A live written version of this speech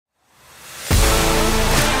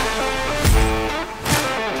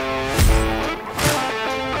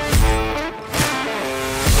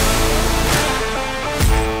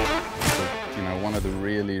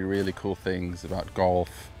things about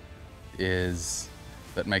golf is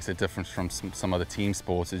that makes it different from some other team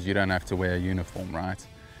sports is you don't have to wear a uniform, right?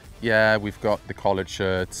 Yeah, we've got the collared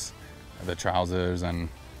shirts, the trousers, and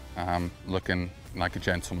looking like a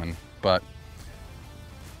gentleman, but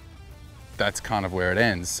that's kind of where it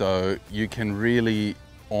ends. So you can really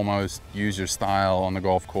almost use your style on the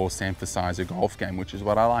golf course to emphasize your golf game, which is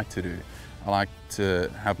what I like to do. I like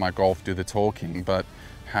to have my golf do the talking, but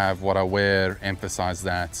have what I wear emphasize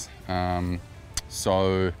that.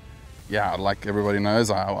 So yeah, like everybody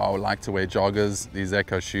knows, I would like to wear joggers. These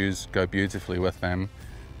ECCO shoes go beautifully with them.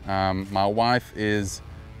 My wife is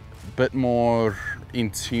a bit more in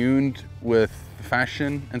tune with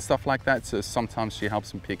fashion and stuff like that, so sometimes she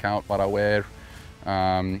helps me pick out what I wear.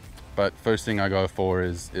 But first thing I go for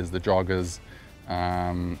is the joggers,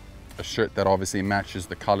 a shirt that obviously matches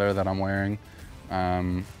the color that I'm wearing.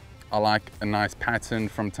 I like a nice pattern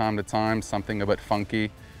from time to time, something a bit funky,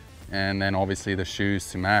 and then obviously the shoes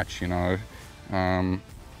to match, you know.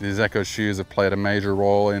 These ECCO shoes have played a major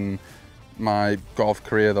role in my golf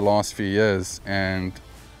career the last few years, and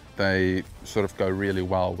they sort of go really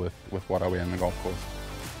well with what I wear on the golf course.